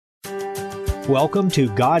welcome to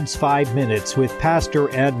God's 5 Minutes with Pastor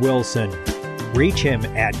Ed Wilson. Reach him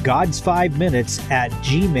at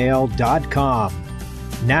gods5minutes@gmail.com.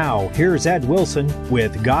 Now, here's Ed Wilson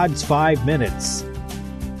with God's 5 Minutes.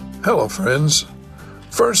 Hello, friends.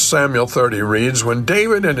 1 Samuel 30 reads, When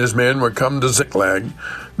David and his men were come to Ziklag,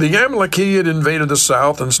 the Amalekite had invaded the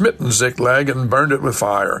south and smitten Ziklag and burned it with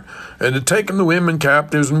fire, and had taken the women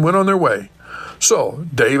captives and went on their way. So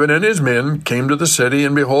David and his men came to the city,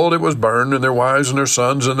 and behold, it was burned, and their wives and their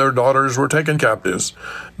sons and their daughters were taken captives.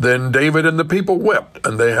 Then David and the people wept,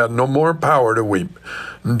 and they had no more power to weep.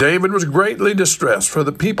 And David was greatly distressed, for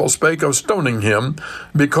the people spake of stoning him,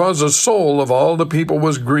 because the soul of all the people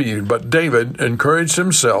was grieved. But David encouraged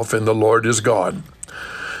himself in the Lord his God.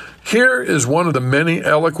 Here is one of the many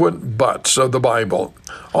eloquent buts of the Bible.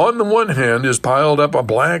 On the one hand is piled up a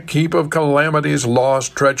black heap of calamities, loss,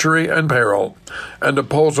 treachery, and peril. And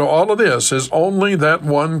opposed to all of this is only that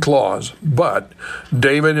one clause, but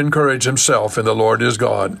David encouraged himself in the Lord his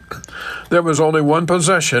God. There was only one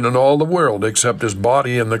possession in all the world, except his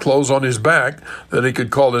body and the clothes on his back, that he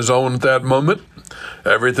could call his own at that moment.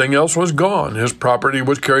 Everything else was gone. His property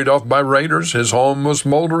was carried off by raiders. His home was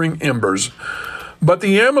smoldering embers. But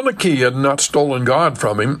the Amalekite had not stolen God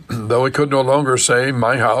from him, though he could no longer say,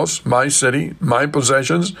 my house, my city, my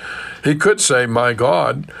possessions. He could say, my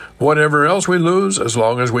God. Whatever else we lose, as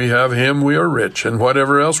long as we have him, we are rich, and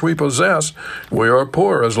whatever else we possess, we are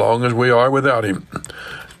poor as long as we are without him.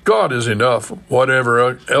 God is enough,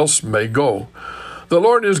 whatever else may go. The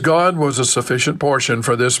Lord his God was a sufficient portion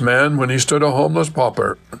for this man when he stood a homeless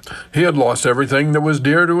pauper. He had lost everything that was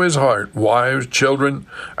dear to his heart. Wives, children,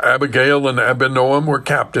 Abigail and Abinoam were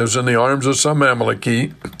captives in the arms of some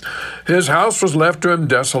Amalekite. His house was left to him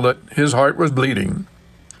desolate. His heart was bleeding.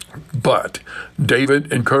 But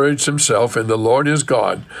David encouraged himself in the Lord his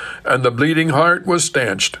God, and the bleeding heart was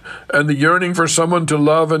stanched, and the yearning for someone to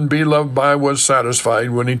love and be loved by was satisfied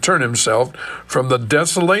when he turned himself from the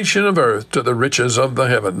desolation of earth to the riches of the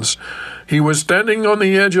heavens. He was standing on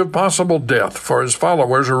the edge of possible death, for his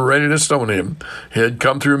followers were ready to stone him. He had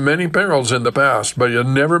come through many perils in the past, but he had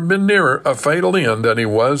never been nearer a fatal end than he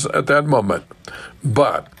was at that moment.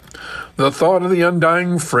 But the thought of the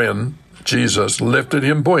undying friend, Jesus, lifted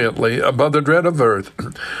him buoyantly above the dread of earth,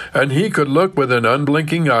 and he could look with an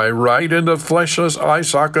unblinking eye right into the fleshless eye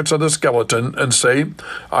sockets of the skeleton and say,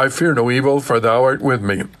 I fear no evil, for thou art with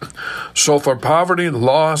me. So for poverty,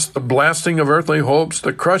 loss, the blasting of earthly hopes,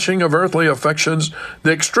 the crushing of earthly affections,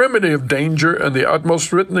 the extremity of danger, and the utmost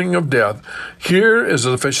threatening of death, here is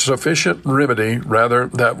a sufficient remedy, rather,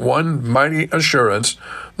 that one mighty assurance,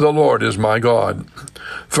 the Lord is my God.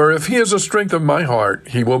 For if he is the strength of my heart,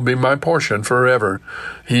 he will be my portion forever.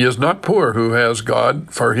 He is not poor who has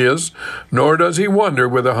God for his, nor does he wander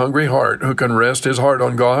with a hungry heart who can rest his heart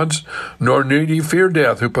on God's, nor need he fear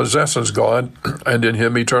death who possesses God, and in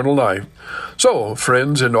him eternal life. So,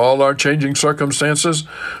 friends, in all our changing circumstances,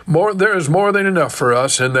 there is more than enough for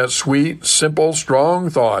us in that sweet, simple, strong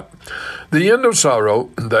thought. The end of sorrow,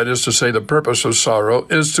 that is to say the purpose of sorrow,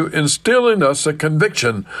 is to instill in us the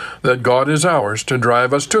conviction that God is ours, to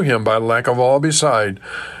drive us to him by lack of all beside.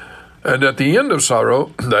 And at the end of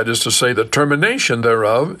sorrow, that is to say the termination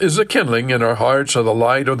thereof, is the kindling in our hearts of the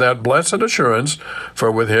light of that blessed assurance,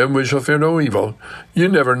 for with him we shall fear no evil. You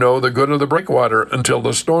never know the good of the breakwater until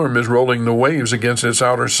the storm is rolling the waves against its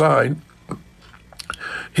outer side.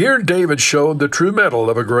 Here David showed the true mettle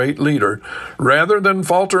of a great leader. Rather than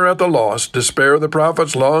falter at the loss, despair the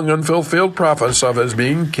prophet's long unfulfilled prophets of his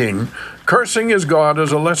being king, cursing his God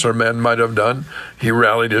as a lesser man might have done, he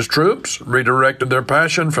rallied his troops, redirected their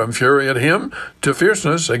passion from fury at him to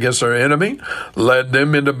fierceness against their enemy, led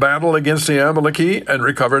them into battle against the Amalekite, and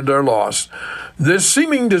recovered their loss. This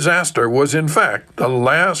seeming disaster was in fact the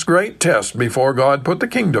last great test before God put the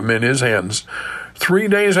kingdom in his hands. 3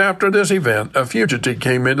 days after this event, a fugitive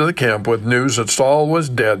came into the camp with news that Saul was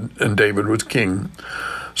dead and David was king.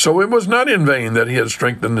 So it was not in vain that he had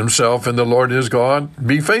strengthened himself in the Lord his God.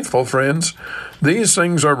 Be faithful, friends. These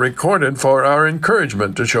things are recorded for our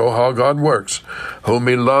encouragement to show how God works. Whom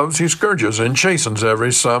he loves, he scourges and chastens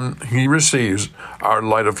every son he receives. Our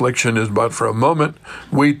light affliction is but for a moment.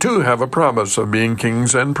 We too have a promise of being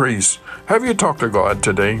kings and priests. Have you talked to God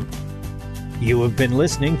today? You have been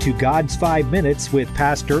listening to God's 5 Minutes with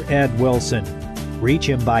Pastor Ed Wilson. Reach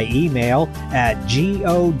him by email at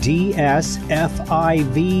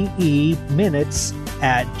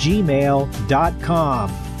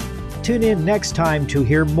godsfiveminutes@gmail.com. Tune in next time to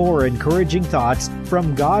hear more encouraging thoughts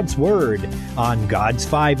from God's Word on God's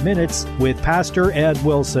 5 Minutes with Pastor Ed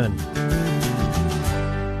Wilson.